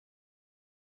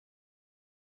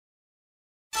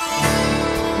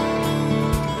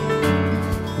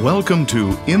Welcome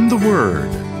to In the Word,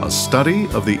 a study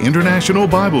of the International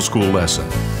Bible School lesson.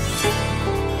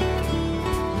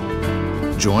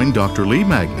 Join Dr. Lee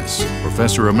Magnus,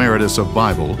 Professor Emeritus of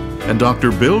Bible, and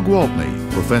Dr. Bill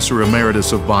Gwaltney, Professor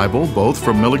Emeritus of Bible, both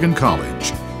from Milligan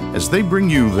College, as they bring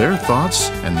you their thoughts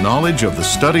and knowledge of the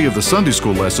study of the Sunday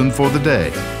School lesson for the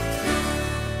day.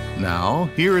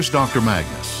 Now, here is Dr.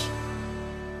 Magnus.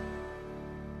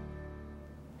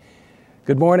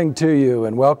 Good morning to you,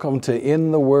 and welcome to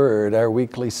In the Word, our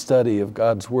weekly study of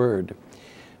God's Word.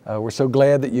 We're so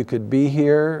glad that you could be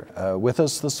here with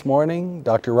us this morning.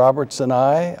 Dr. Roberts and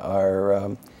I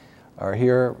are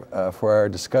here for our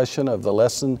discussion of the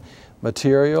lesson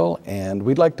material, and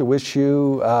we'd like to wish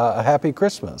you a happy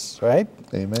Christmas, right?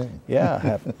 Amen.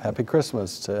 Yeah, happy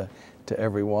Christmas to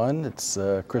everyone. It's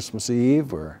Christmas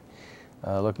Eve. We're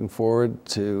looking forward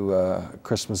to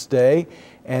Christmas Day.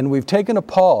 And we've taken a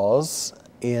pause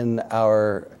in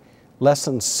our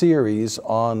lesson series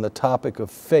on the topic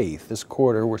of faith. This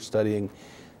quarter we're studying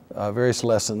various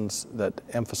lessons that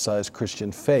emphasize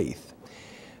Christian faith.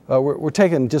 We're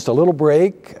taking just a little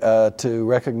break to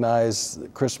recognize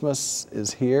that Christmas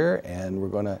is here, and we're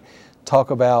going to talk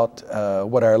about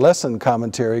what our lesson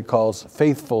commentary calls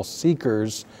faithful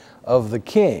seekers of the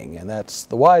King, and that's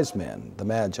the wise men, the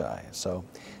Magi. So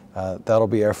that'll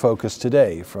be our focus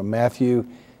today from Matthew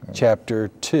chapter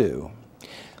 2.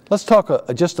 Let's talk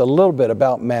just a little bit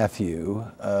about Matthew,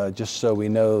 just so we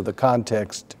know the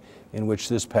context in which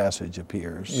this passage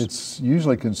appears. It's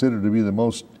usually considered to be the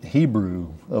most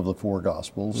Hebrew of the four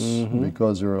Gospels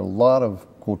because there are a lot of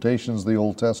quotations of the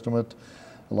Old Testament,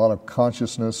 a lot of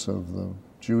consciousness of the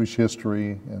Jewish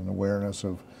history and awareness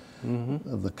of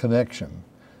the connection.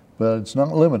 But it's not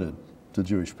limited to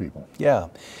Jewish people. Yeah.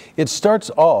 It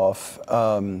starts off,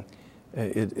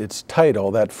 its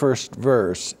title, that first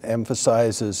verse,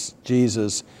 emphasizes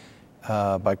Jesus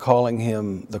by calling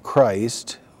him the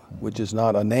Christ, which is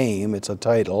not a name, it's a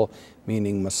title,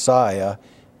 meaning Messiah,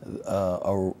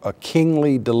 a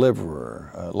kingly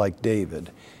deliverer, like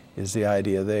David, is the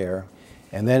idea there.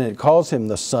 And then it calls him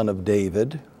the Son of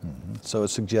David, so it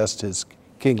suggests his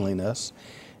kingliness.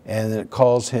 And it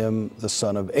calls him the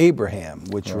son of Abraham,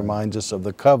 which reminds us of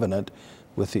the covenant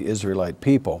with the Israelite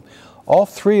people. All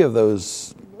three of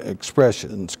those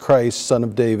expressions, Christ, son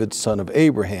of David, son of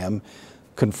Abraham,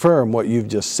 confirm what you've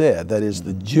just said, that is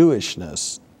the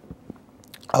Jewishness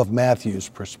of Matthew's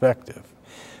perspective.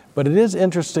 But it is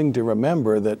interesting to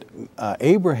remember that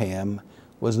Abraham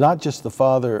was not just the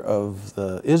father of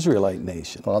the Israelite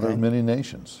nation. Father of many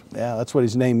nations. Yeah, that's what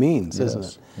his name means, isn't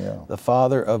it? Yeah. The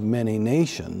father of many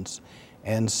nations.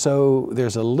 And so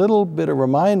there's a little bit of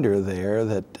reminder there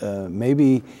that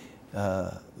maybe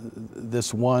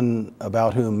this one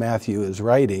about whom Matthew is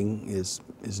writing is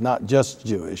not just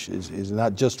Jewish, is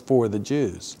not just for the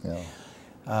Jews.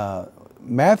 Yeah.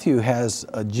 Matthew has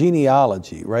a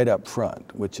genealogy right up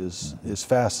front, which is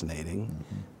fascinating.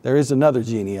 There is another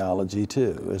genealogy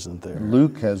too, isn't there?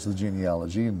 Luke has the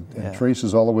genealogy and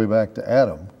traces all the way back to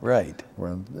Adam. Right.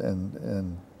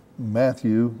 And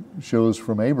Matthew shows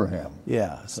from Abraham.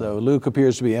 Yeah, so Luke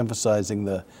appears to be emphasizing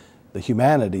the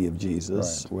humanity of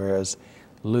Jesus, whereas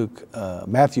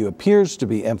Matthew appears to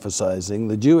be emphasizing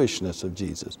the Jewishness of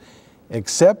Jesus,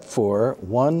 except for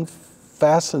one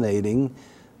fascinating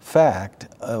fact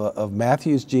of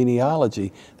Matthew's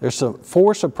genealogy. There's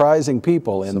four surprising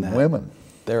people in that. Some women.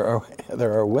 There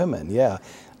are women, yeah.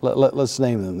 Let's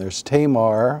name them. There's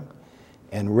Tamar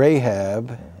and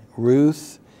Rahab,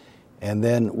 Ruth, and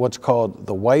then what's called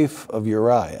the wife of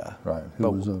Uriah. Right, who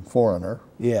was a foreigner,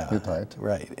 Hittite.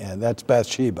 Right, and that's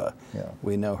Bathsheba. Yeah.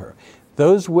 We know her.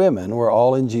 Those women were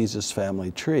all in Jesus'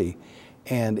 family tree.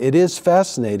 And it is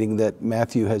fascinating that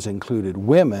Matthew has included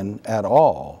women at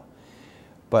all.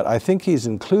 But I think he's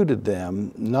included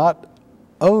them not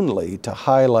only to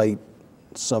highlight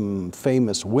some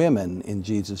famous women in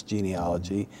Jesus'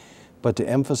 genealogy, but to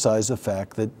emphasize the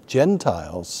fact that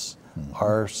Gentiles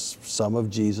are some of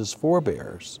Jesus'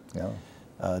 forebears.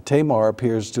 Yeah. Tamar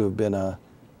appears to have been a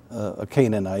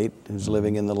Canaanite who's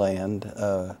living in the land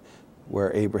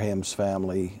where Abraham's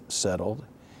family settled.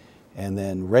 And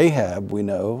then Rahab, we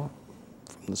know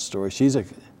from the story, she's a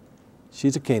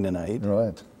Canaanite.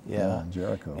 Right. Yeah.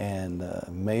 Jericho. And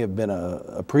may have been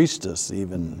a priestess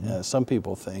even, some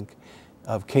people think,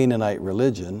 of Canaanite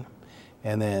religion.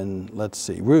 And then, let's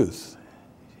see, Ruth.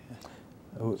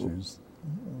 She's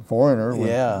a foreigner.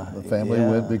 The family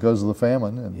went because of the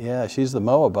famine. Yeah, she's the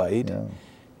Moabite. Yeah.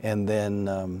 And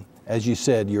then, as you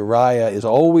said, Uriah is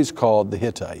always called the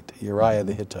Hittite, Uriah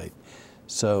the Hittite.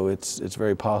 So it's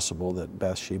very possible that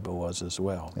Bathsheba was as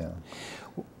well. Yeah.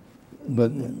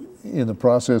 But in the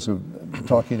process of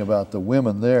talking about the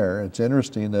women there, it's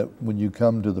interesting that when you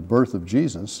come to the birth of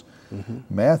Jesus,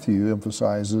 Matthew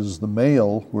emphasizes the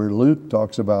male, where Luke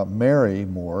talks about Mary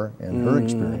more and her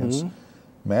experience.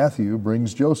 Matthew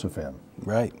brings Joseph in.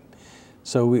 Right.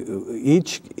 So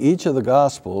each of the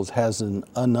Gospels has an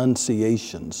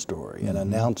annunciation story, an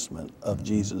announcement of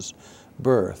Jesus'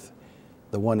 birth.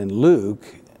 The one in Luke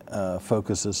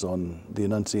focuses on the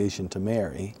annunciation to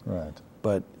Mary. Right.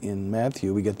 But in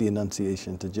Matthew, we get the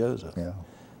annunciation to Joseph. Yeah.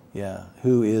 Yeah,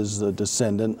 who is the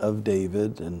descendant of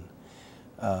David. And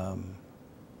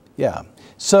yeah.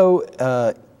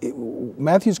 So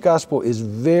Matthew's gospel is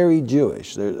very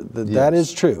Jewish. That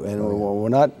is true, and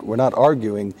we're not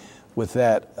arguing with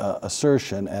that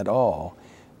assertion at all.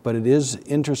 But it is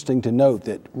interesting to note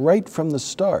that right from the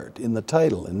start, in the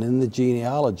title and in the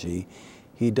genealogy,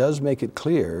 he does make it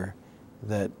clear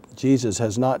that Jesus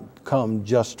has not come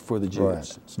just for the Jews.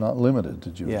 Right. It's not limited to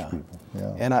Jewish people.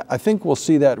 Yeah. And I think we'll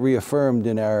see that reaffirmed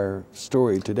in our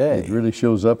story today. It really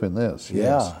shows up in this.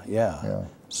 Yes. Yeah.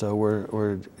 So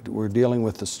we're dealing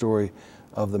with the story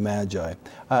of the Magi.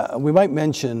 We might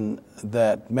mention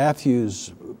that Matthew's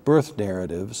birth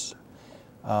narratives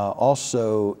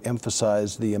also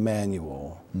emphasize the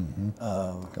Emmanuel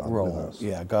role.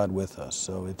 Yeah, God with us.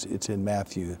 So it's in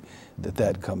Matthew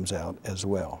that comes out as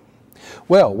well.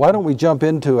 Well, why don't we jump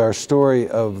into our story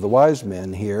of the wise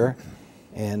men here,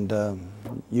 and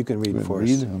you can read for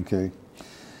us. Okay.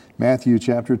 Matthew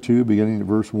chapter 2, beginning at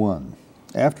verse 1.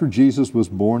 After Jesus was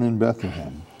born in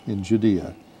Bethlehem in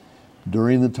Judea,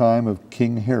 during the time of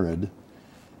King Herod,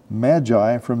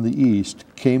 Magi from the east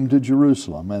came to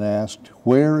Jerusalem and asked,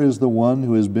 "Where is the one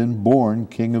who has been born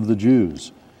King of the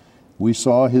Jews? We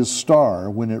saw his star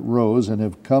when it rose and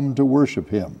have come to worship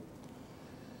him."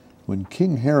 When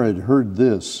King Herod heard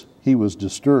this, he was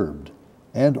disturbed,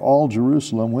 and all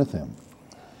Jerusalem with him.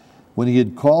 When he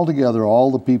had called together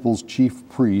all the people's chief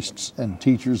priests and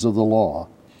teachers of the law,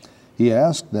 he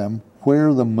asked them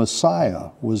where the Messiah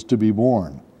was to be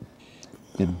born.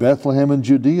 "In Bethlehem in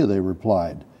Judea," they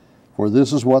replied, "for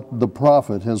this is what the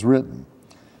prophet has written.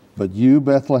 But you,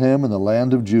 Bethlehem, in the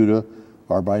land of Judah,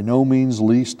 are by no means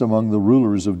least among the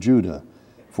rulers of Judah,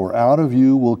 for out of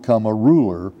you will come a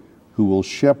ruler who will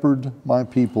shepherd my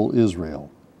people Israel."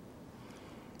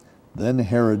 Then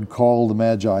Herod called the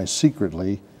Magi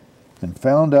secretly and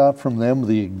found out from them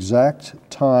the exact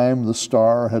time the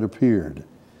star had appeared.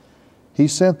 He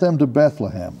sent them to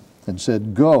Bethlehem and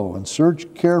said, "Go and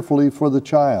search carefully for the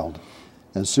child.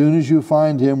 As soon as you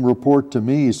find him, report to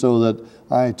me so that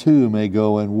I too may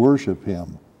go and worship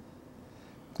him."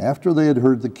 After they had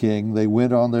heard the king, they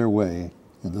went on their way,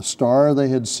 and the star they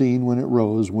had seen when it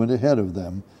rose went ahead of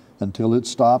them until it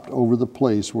stopped over the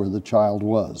place where the child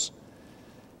was.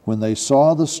 When they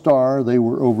saw the star, they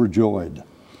were overjoyed.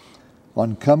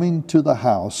 On coming to the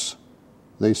house,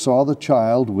 they saw the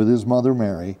child with his mother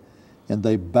Mary, and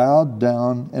they bowed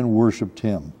down and worshiped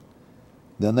him.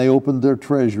 Then they opened their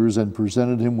treasures and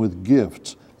presented him with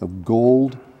gifts of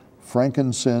gold,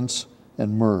 frankincense,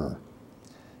 and myrrh.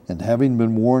 And having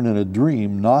been warned in a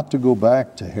dream not to go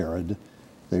back to Herod,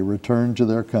 they returned to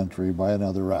their country by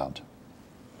another route.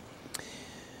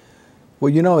 Well,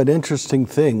 you know, an interesting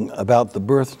thing about the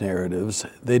birth narratives,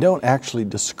 they don't actually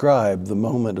describe the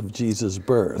moment of Jesus'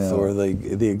 birth or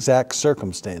the exact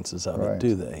circumstances of it,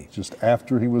 do they? Just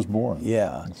after he was born.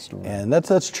 Yeah, and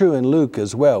that's true in Luke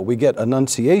as well. We get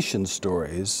Annunciation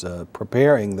stories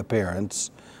preparing the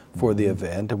parents for the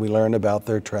event, and we learn about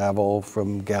their travel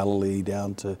from Galilee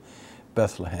down to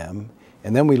Bethlehem.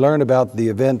 And then we learn about the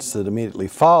events that immediately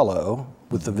follow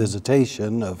with the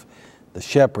visitation of the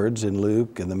shepherds in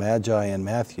Luke and the Magi in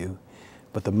Matthew.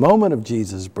 But the moment of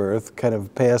Jesus' birth kind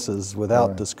of passes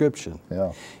without description.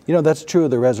 Yeah. You know, that's true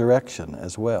of the resurrection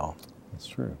as well. That's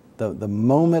true. The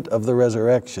moment of the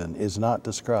resurrection is not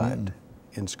described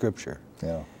in Scripture.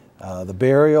 Yeah. The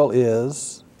burial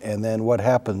is, and then what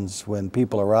happens when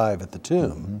people arrive at the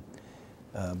tomb.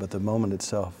 But the moment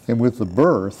itself. And with the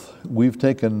birth, we've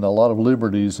taken a lot of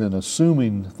liberties in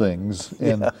assuming things,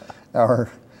 and our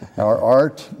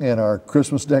art and our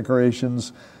Christmas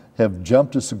decorations have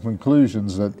jumped to some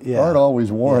conclusions that aren't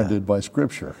always warranted by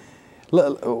Scripture.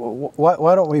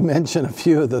 Why don't we mention a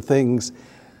few of the things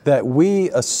that we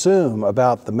assume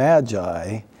about the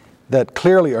Magi that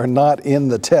clearly are not in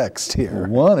the text here?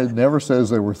 One, it never says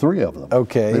there were three of them.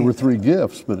 Okay. There were three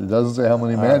gifts, but it doesn't say how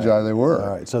many Magi there were.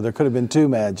 All right, so there could have been two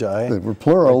Magi. They were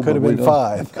plural. There could have been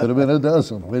five. Could have been a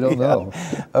dozen. We don't know.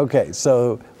 Okay,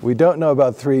 so We don't know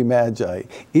about 3 magi.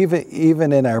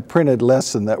 Even in our printed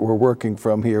lesson that we're working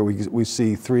from here, we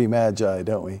see 3 magi,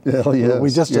 don't we? Well, yes. We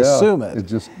just assume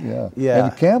it. Yeah.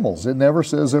 And camels. It never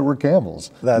says there were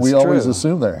camels. That's we always true.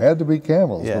 assume there had to be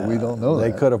camels, but we don't know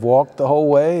that. They could have walked the whole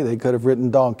way. They could have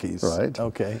ridden donkeys. Right.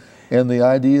 Okay. And the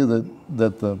idea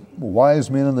that the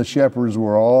wise men and the shepherds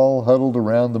were all huddled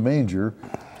around the manger,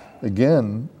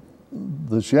 again,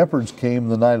 the shepherds came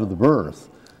the night of the birth.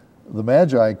 The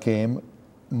magi came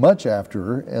much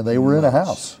after, and they were in a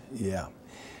house. Yeah.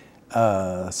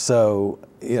 So,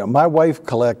 my wife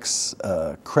collects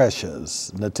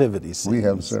creches, nativity scenes. We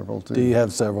have several too. Do you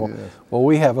have several? Yeah. Well,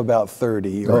 we have about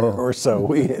 30 or so.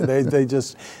 They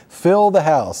just fill the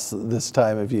house this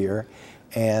time of year.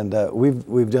 And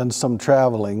we've done some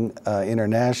traveling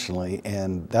internationally,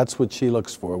 and that's what she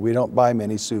looks for. We don't buy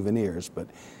many souvenirs, but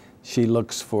she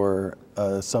looks for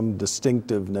some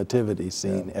distinctive nativity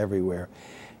scene everywhere.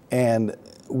 And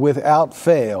without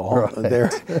fail,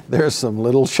 there's some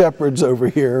little shepherds over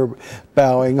here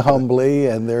bowing humbly,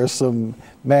 and there's some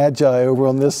magi over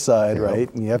on this side,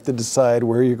 right? And you have to decide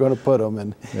where you're going to put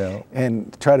them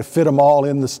and try to fit them all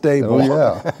in the stable.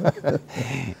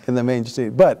 In the manger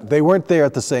scene. But they weren't there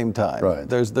at the same time. Right.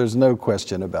 There's no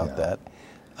question about that.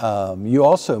 You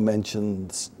also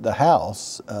mentioned the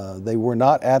house. They were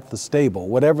not at the stable,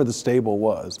 whatever the stable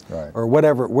was, or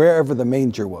wherever the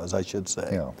manger was, I should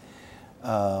say.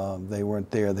 They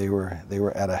weren't there. They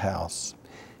were at a house.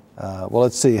 Well,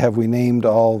 let's see. Have we named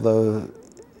all the?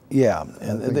 Yeah,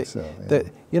 and I think so.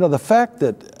 The fact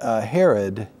that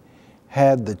Herod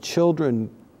had the children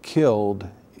killed,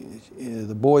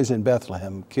 the boys in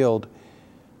Bethlehem killed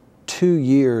 2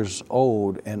 years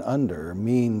old and under,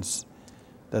 means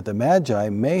that the Magi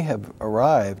may have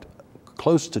arrived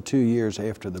close to 2 years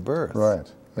after the birth. Right.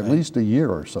 At least a year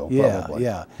or so, probably.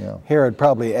 Yeah. Herod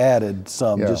probably added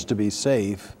some just to be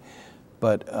safe,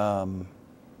 but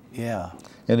yeah.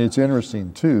 And it's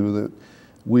interesting too that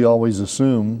we always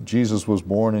assume Jesus was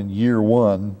born in year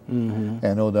 1,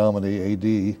 Anno Domini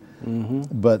A.D.,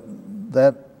 but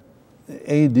that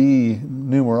A.D.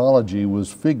 numerology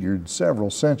was figured several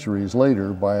centuries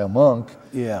later by a monk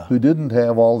who didn't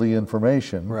have all the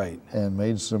information and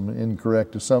made some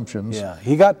incorrect assumptions. Yeah,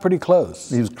 he got pretty close.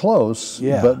 He was close,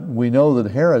 but we know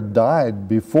that Herod died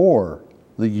before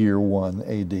the year 1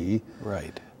 A.D.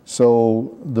 Right.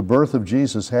 So the birth of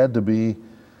Jesus had to be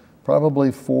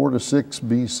probably 4 to 6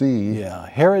 B.C. Yeah,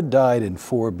 Herod died in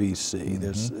 4 B.C.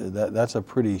 That's a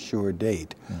pretty sure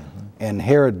date. And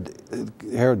Herod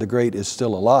the Great is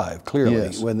still alive, clearly,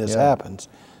 when this happens.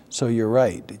 So you're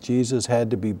right. Jesus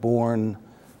had to be born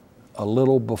a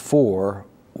little before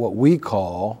what we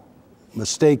call,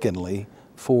 mistakenly,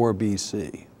 4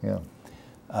 B.C.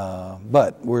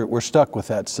 But we're stuck with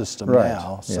that system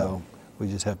now, so we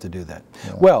just have to do that.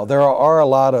 Well, there are a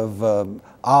lot of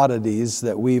oddities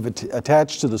that we've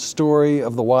attached to the story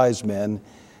of the wise men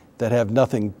that have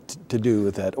nothing to do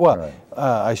with that. Well,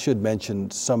 I should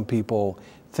mention some people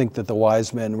think that the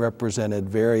wise men represented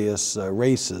various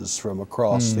races from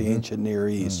across the ancient Near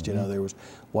East. There was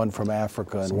one from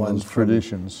Africa and one from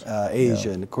traditions.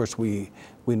 Asia, and of course we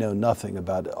know nothing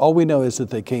about it. All we know is that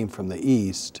they came from the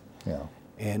East,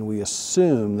 and we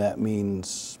assume that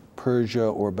means Persia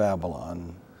or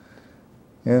Babylon.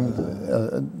 And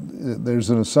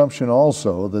there's an assumption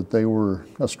also that they were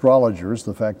astrologers,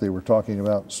 the fact they were talking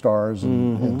about stars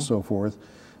and so forth.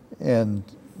 And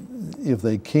if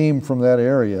they came from that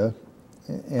area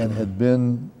and had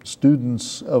been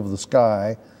students of the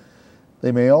sky,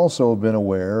 they may also have been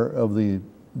aware of the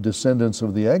descendants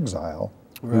of the exile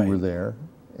who were there.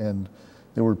 And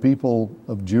there were people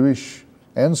of Jewish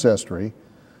ancestry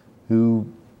who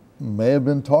may have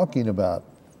been talking about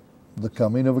the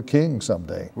coming of a king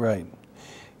someday. Right.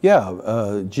 Yeah,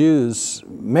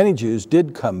 many Jews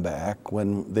did come back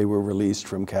when they were released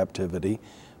from captivity,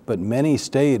 but many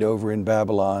stayed over in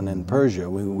Babylon and Persia.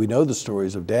 We know the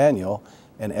stories of Daniel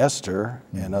and Esther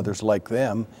and others like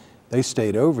them. They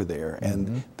stayed over there,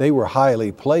 and they were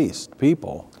highly placed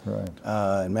people.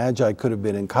 And Magi could have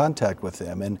been in contact with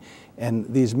them. And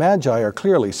these Magi are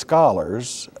clearly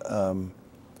scholars,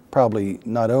 probably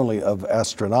not only of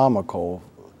astronomical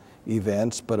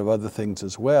events, but of other things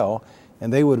as well.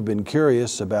 And they would have been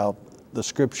curious about the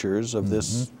scriptures of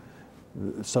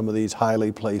some of these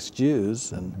highly placed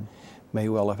Jews, and may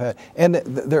well have had. And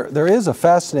there is a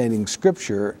fascinating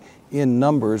scripture in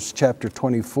Numbers chapter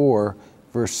 24,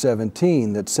 verse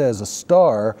 17, that says, "A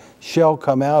star shall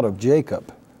come out of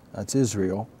Jacob," that's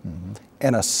Israel,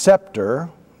 "and a scepter,"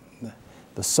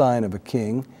 the sign of a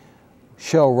king,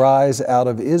 "shall rise out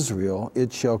of Israel.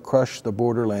 It shall crush the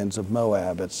borderlands of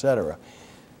Moab," etc.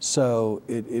 So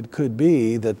it could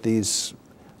be that these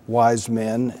wise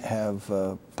men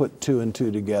have put two and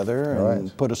two together and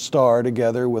Right. put a star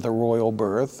together with a royal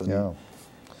birth. And, Yeah.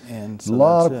 and A so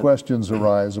lot that's of it. questions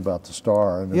arise about the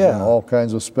star, and there's been Yeah. all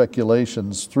kinds of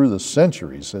speculations through the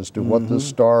centuries as to what Mm-hmm. this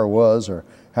star was or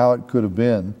how it could have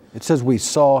been. It says we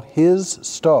saw his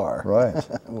star Right.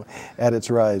 at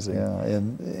its rising. Yeah,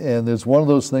 and it's one of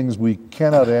those things we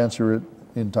cannot answer it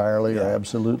entirely or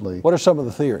absolutely. What are some of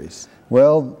the theories?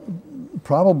 Well,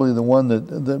 probably the one that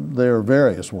there are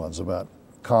various ones about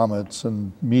comets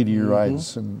and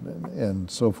meteorites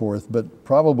and so forth, but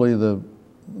probably the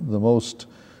most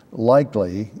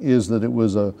likely is that it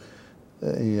was a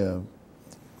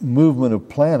movement of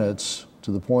planets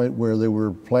to the point where there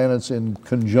were planets in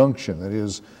conjunction, that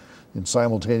is, in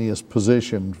simultaneous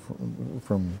position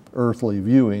from earthly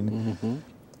viewing,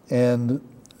 and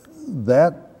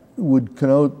that would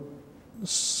connote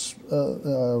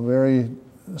very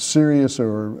serious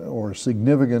or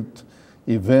significant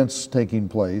events taking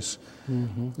place,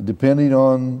 depending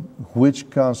on which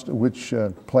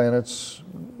planets,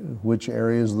 which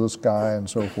areas of the sky, and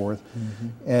so forth.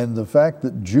 And the fact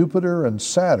that Jupiter and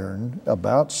Saturn,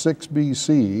 about 6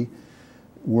 BC,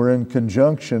 were in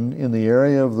conjunction in the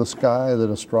area of the sky that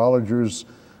astrologers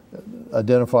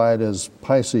identified as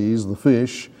Pisces, the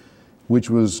fish, which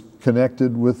was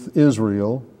connected with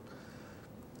Israel,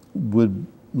 would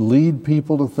lead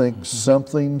people to think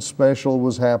something special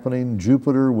was happening.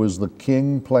 Jupiter was the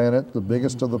king planet, the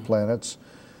biggest of the planets.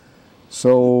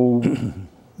 So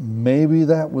maybe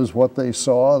that was what they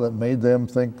saw that made them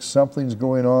think something's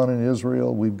going on in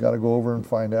Israel. We've got to go over and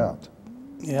find out.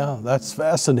 Yeah, that's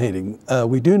fascinating.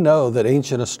 We do know that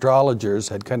ancient astrologers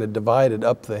had kind of divided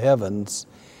up the heavens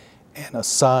and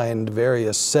assigned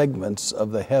various segments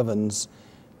of the heavens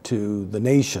to the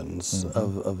nations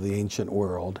of the ancient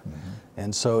world.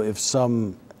 And so if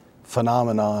some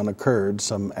phenomenon occurred,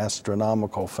 some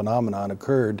astronomical phenomenon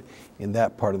occurred in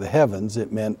that part of the heavens,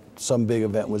 it meant some big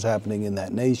event was happening in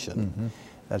that nation.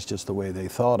 That's just the way they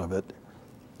thought of it.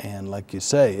 And like you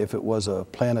say, if it was a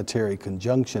planetary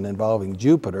conjunction involving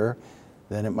Jupiter,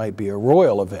 then it might be a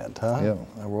royal event, huh?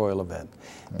 Yeah. A royal event.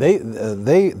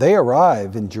 They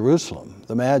arrive in Jerusalem,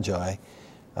 the Magi,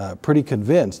 pretty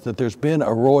convinced that there's been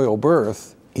a royal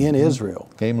birth in Israel.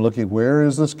 Came looking, where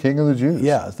is this king of the Jews?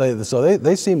 Yeah, so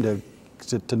they seem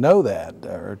to know that,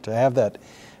 or to have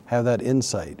that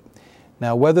insight.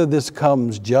 Now, whether this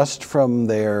comes just from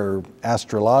their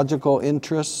astrological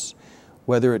interests,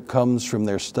 whether it comes from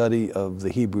their study of the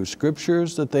Hebrew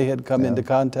Scriptures that they had come into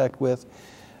contact with,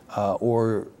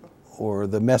 or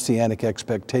the messianic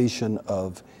expectation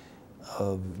of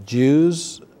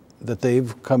Jews that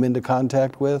they've come into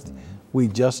contact with, we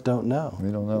just don't know.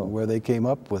 We don't know where they came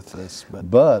up with this.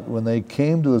 But when they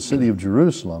came to the city of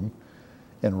Jerusalem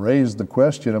and raised the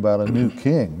question about a new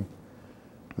king,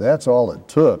 that's all it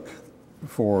took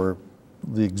for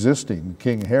the existing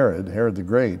King Herod the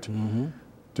Great,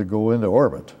 to go into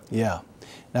orbit. Yeah.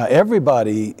 Now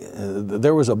everybody,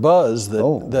 there was a buzz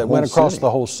that went across the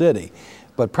whole city,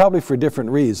 but probably for different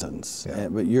reasons. Yeah.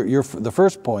 But the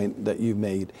first point that you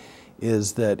made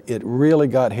is that it really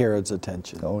got Herod's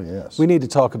attention. Oh, yes. We need to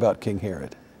talk about King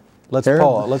Herod. Let's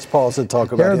pause and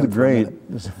talk about Herod him the for a Great minute.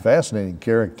 is a fascinating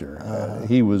character.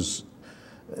 He was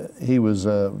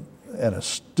an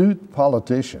astute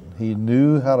politician. He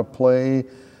knew how to play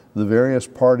the various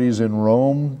parties in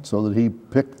Rome so that he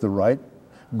picked the right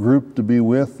group to be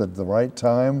with at the right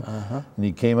time, and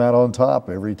he came out on top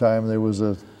every time there was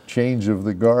a change of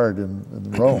the guard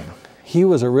in Rome. He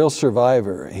was a real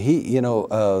survivor.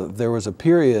 There was a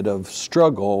period of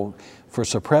struggle for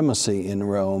supremacy in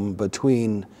Rome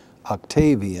between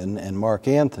Octavian and Mark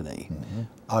Antony.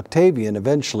 Octavian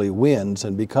eventually wins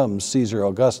and becomes Caesar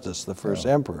Augustus, the first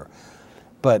emperor.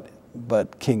 But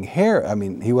King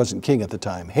Herod, he wasn't king at the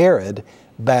time. Herod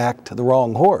backed the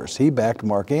wrong horse. He backed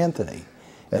Mark Antony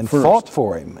and fought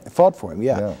for him.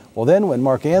 Yeah. Well, then when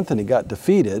Mark Antony got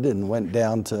defeated and went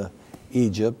down to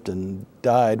Egypt and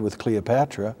died with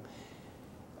Cleopatra,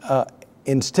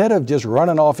 instead of just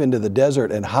running off into the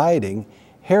desert and hiding,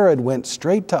 Herod went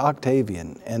straight to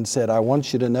Octavian and said, I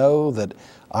want you to know that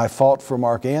I fought for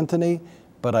Mark Antony,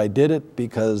 but I did it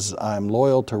because I'm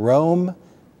loyal to Rome,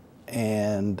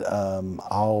 and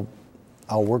I'll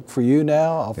work for you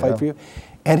now, I'll fight for you.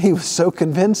 And he was so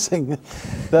convincing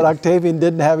that Octavian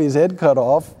didn't have his head cut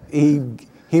off,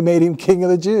 he made him king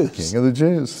of the Jews. King of the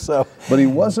Jews. But he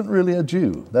wasn't really a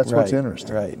Jew. That's what's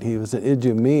interesting. Right. He was an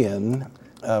Idumean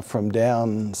from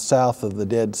down south of the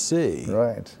Dead Sea.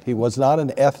 Right. He was not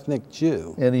an ethnic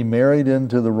Jew. And he married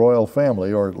into the royal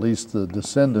family, or at least the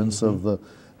descendants of the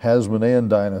Hasmonean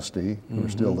dynasty, who are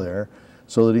still there,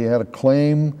 so that he had a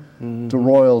claim to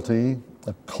royalty,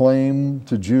 a claim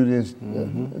to Judaistic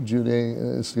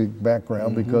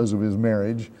background because of his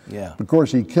marriage. Yeah. Of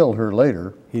course, he killed her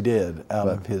later. He did, out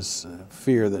of his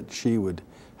fear that she would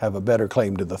have a better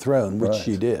claim to the throne, which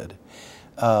she did.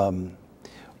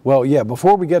 Well, yeah,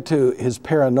 before we get to his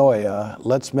paranoia,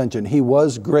 let's mention he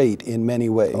was great in many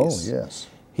ways. Oh, yes.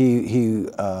 He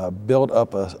built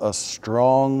up a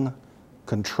strong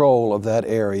control of that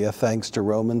area thanks to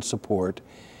Roman support.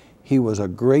 He was a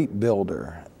great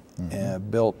builder,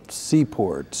 built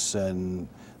seaports and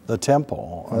the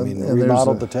temple. I mean,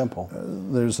 remodeled the temple.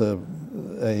 There's at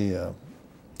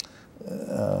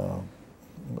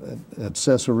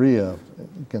Caesarea, I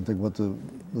can't think what the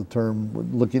term,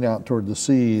 looking out toward the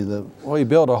sea. Well, he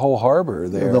built a whole harbor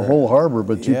there. The whole harbor,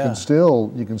 but you can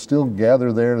still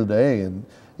gather there today, and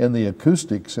the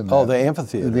acoustics in the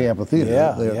amphitheater. The amphitheater.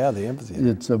 Yeah, the amphitheater.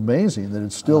 It's amazing that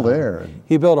it's still there.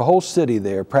 He built a whole city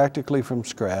there, practically from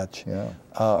scratch. Yeah.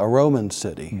 A Roman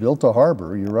city. Built a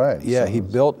harbor. You're right. Yeah, so he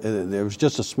built. There was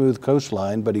just a smooth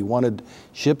coastline, but he wanted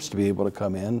ships to be able to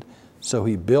come in. So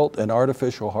he built an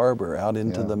artificial harbor out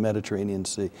into the Mediterranean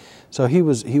Sea. So he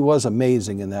was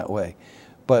amazing in that way.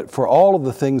 But for all of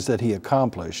the things that he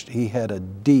accomplished, he had a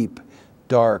deep,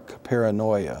 dark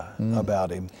paranoia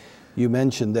about him. You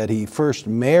mentioned that he first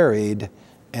married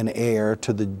an heir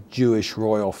to the Jewish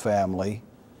royal family,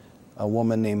 a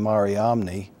woman named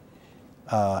Mariamne,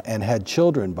 and had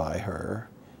children by her,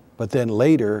 but then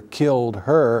later killed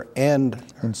her and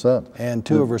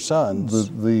two of her sons.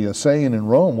 The saying in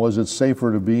Rome was it's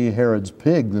safer to be Herod's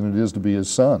pig than it is to be his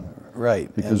son.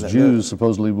 Right. Because Jews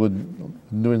supposedly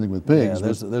wouldn't do anything with pigs.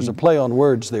 Yeah, there's a play on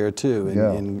words there too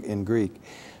in Greek.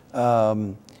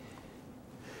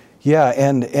 Yeah,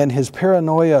 and his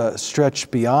paranoia stretched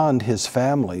beyond his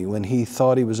family. When he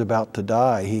thought he was about to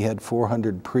die, he had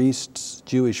 400 priests,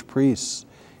 Jewish priests,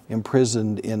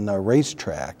 imprisoned in a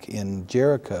racetrack in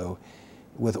Jericho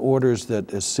with orders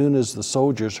that as soon as the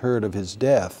soldiers heard of his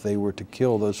death, they were to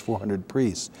kill those 400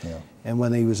 priests. Yeah. And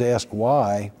when he was asked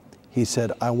why, he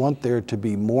said, I want there to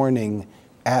be mourning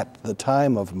at the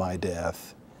time of my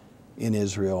death in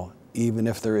Israel, even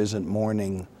if there isn't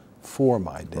mourning for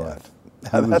my death.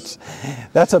 Right.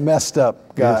 That's a messed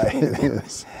up guy.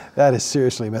 That is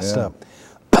seriously messed up.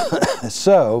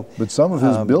 So, but some of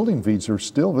his building feats are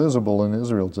still visible in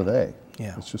Israel today.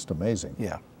 Yeah. It's just amazing.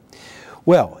 Yeah.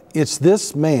 Well, it's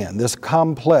this man, this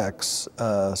complex,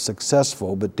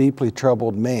 successful, but deeply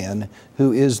troubled man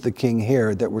who is the King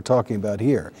Herod that we're talking about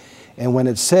here. And when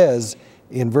it says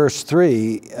in verse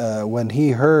 3, when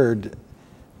he heard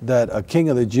that a king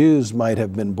of the Jews might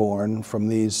have been born from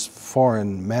these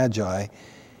foreign magi,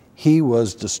 he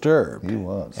was disturbed. He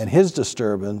was. And his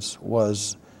disturbance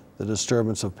was the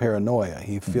disturbance of paranoia.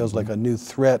 He feels like a new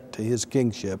threat to his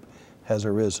kingship has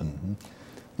arisen.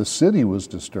 The city was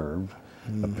disturbed,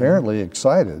 apparently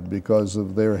excited because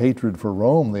of their hatred for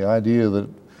Rome, the idea that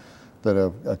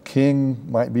a king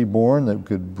might be born that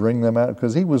could bring them out,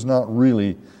 because he was not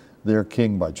really their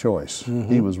king by choice.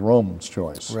 He was Rome's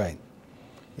choice. Right.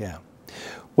 Yeah.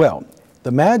 Well, the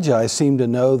Magi seem to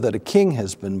know that a king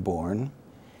has been born.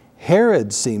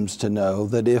 Herod seems to know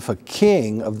that if a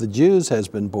king of the Jews has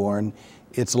been born,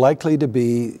 it's likely to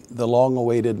be the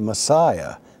long-awaited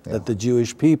Messiah that the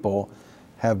Jewish people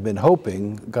have been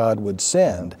hoping God would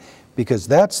send, because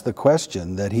that's the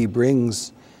question that he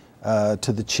brings to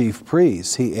the chief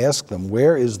priests. He asks them,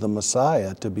 where is the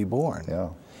Messiah to be born? Yeah.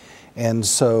 And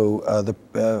so,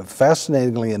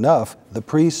 fascinatingly enough, the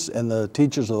priests and the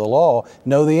teachers of the law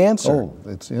know the answer. Oh,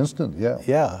 it's instant,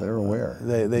 yeah. They're aware.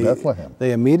 Bethlehem.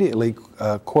 They immediately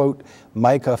quote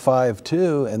Micah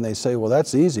 5:2, and they say, well,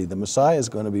 that's easy. The Messiah is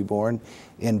going to be born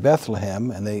in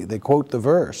Bethlehem, and they quote the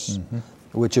verse,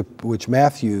 which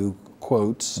Matthew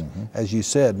quotes. As you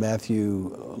said,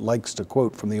 Matthew likes to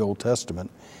quote from the Old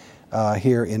Testament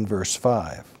here in verse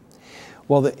 5.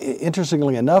 Well,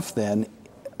 interestingly enough then,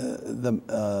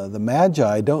 the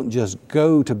Magi don't just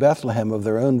go to Bethlehem of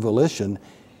their own volition.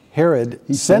 Herod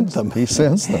sent them. He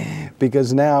sends them.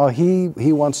 Because now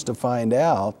he wants to find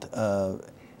out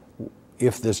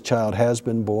if this child has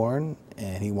been born,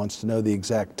 and he wants to know the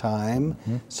exact time,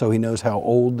 so he knows how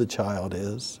old the child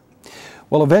is.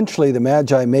 Well, eventually the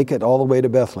Magi make it all the way to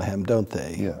Bethlehem, don't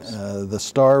they? Yes. The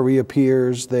star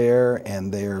reappears there,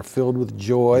 and they're filled with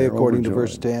joy, according to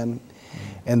verse 10.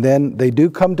 And then they do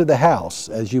come to the house,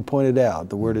 as you pointed out.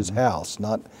 The word is house,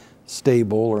 not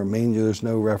stable or manger. There's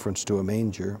no reference to a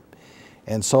manger.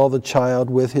 And saw the child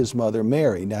with his mother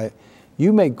Mary. Now,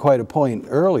 you made quite a point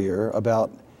earlier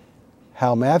about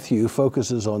how Matthew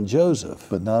focuses on Joseph.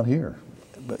 But not here.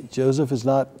 But Joseph is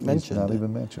not mentioned. He's not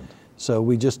even mentioned. So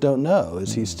we just don't know.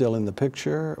 Is he still in the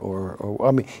picture? Or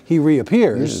I mean, he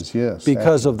reappears yes,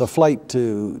 because of the flight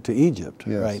to Egypt,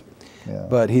 Yes. right? Yeah.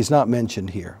 But he's not mentioned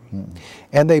here.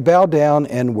 And they bow down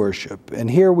and worship.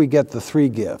 And here we get the three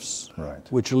gifts, Right.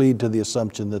 which lead to the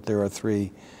assumption that there are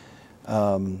three: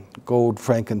 gold,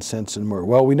 frankincense, and myrrh.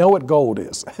 Well, we know what gold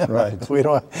is. Right. we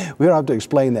don't have to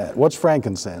explain that. What's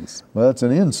frankincense? Well, it's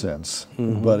an incense,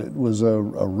 but it was a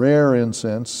rare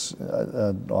incense,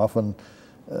 often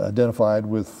identified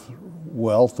with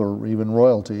wealth or even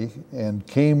royalty, and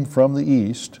came from the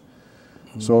East.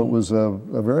 So it was a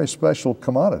very special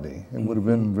commodity. It would have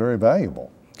been very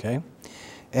valuable. Okay.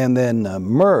 And then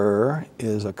myrrh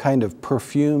is a kind of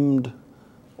perfumed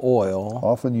oil.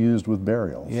 Often used with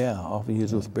burials. Yeah, often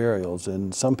used with burials.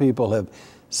 And some people have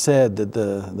said that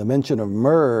the mention of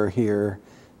myrrh here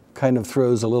kind of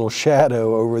throws a little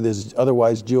shadow over this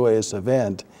otherwise joyous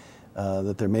event,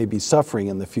 that there may be suffering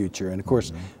in the future. And of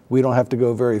course, we don't have to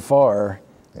go very far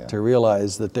to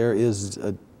realize that there is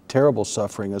a terrible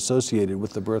suffering associated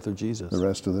with the birth of Jesus. The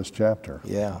rest of this chapter.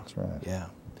 Yeah, That's right. yeah.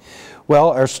 Well,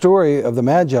 our story of the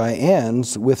Magi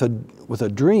ends with a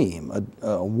dream,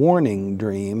 a warning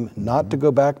dream, not to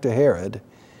go back to Herod.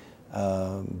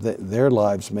 Their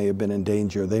lives may have been in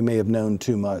danger. They may have known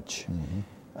too much.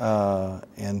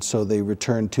 And so they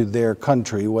returned to their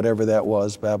country, whatever that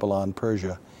was, Babylon,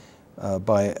 Persia,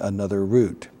 by another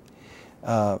route.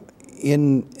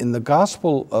 In the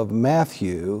Gospel of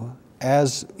Matthew,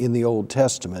 as in the Old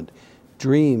Testament,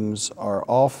 dreams are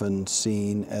often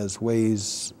seen as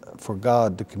ways for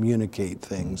God to communicate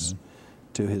things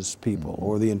to his people,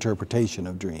 or the interpretation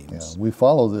of dreams. Yeah. We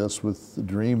follow this with the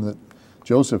dream that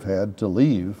Joseph had to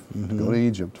leave, to go to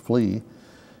Egypt, flee,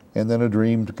 and then a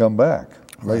dream to come back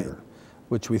later.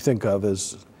 Which we think of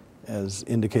as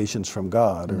indications from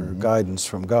God or guidance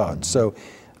from God. So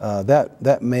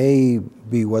that may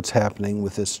be what's happening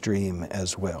with this dream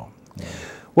as well.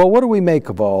 Well, what do we make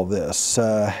of all this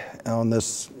on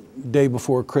this day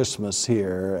before Christmas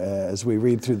here as we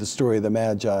read through the story of the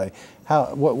Magi?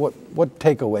 What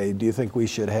takeaway do you think we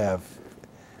should have?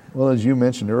 Well, as you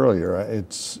mentioned earlier,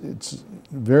 it's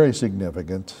very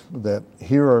significant that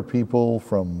here are people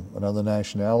from another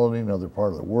nationality, another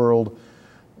part of the world,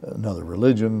 another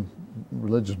religion,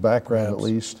 religious background at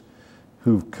least,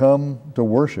 who've come to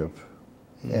worship,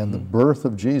 and the birth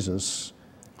of Jesus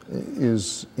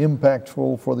is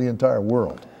impactful for the entire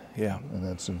world. Yeah. And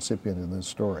that's incipient in this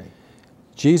story.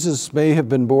 Jesus may have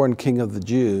been born King of the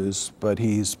Jews, but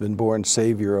he's been born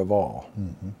Savior of all.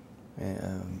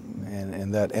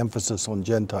 And that emphasis on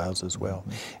Gentiles as well.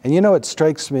 And you know, it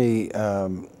strikes me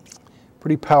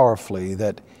pretty powerfully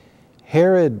that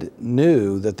Herod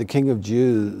knew that the King of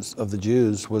the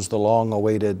Jews was the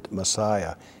long-awaited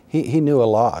Messiah. He knew a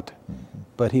lot,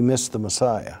 but he missed the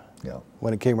Messiah.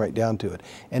 When it came right down to it.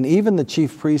 And even the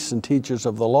chief priests and teachers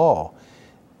of the law,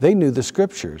 they knew the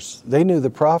scriptures. They knew the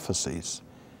prophecies.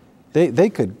 They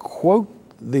could quote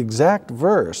the exact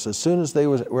verse as soon as they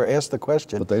were asked the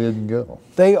question. But they didn't go.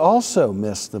 They also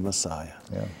missed the Messiah.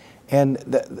 Yeah. And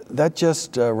that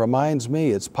just reminds me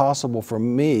it's possible for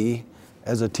me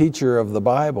as a teacher of the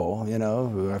Bible, you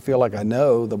know, I feel like I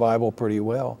know the Bible pretty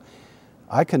well.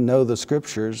 I can know the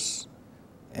scriptures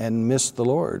and miss the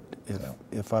Lord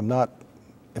if I'm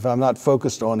not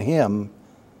focused on Him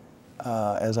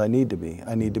as I need to be.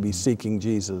 I need to be seeking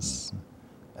Jesus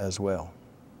as well.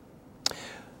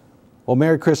 Well,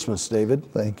 Merry Christmas,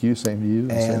 David. Thank you. Same to you.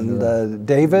 And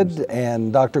David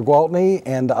and Dr. Gwaltney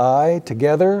and I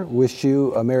together wish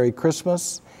you a Merry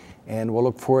Christmas, and we'll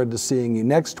look forward to seeing you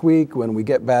next week when we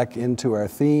get back into our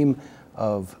theme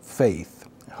of faith.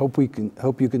 Hope you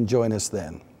can join us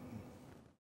then.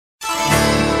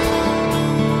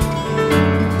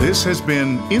 This has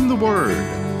been In the Word,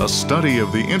 a study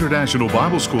of the International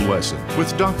Bible School lesson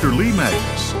with Dr. Lee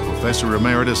Magnus, Professor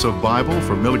Emeritus of Bible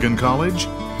from Milligan College,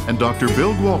 and Dr.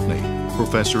 Bill Gwaltney,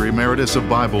 Professor Emeritus of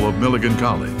Bible of Milligan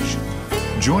College.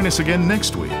 Join us again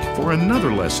next week for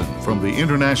another lesson from the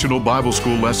International Bible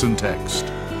School lesson text.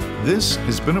 This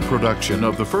has been a production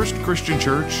of the First Christian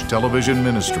Church Television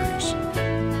Ministries.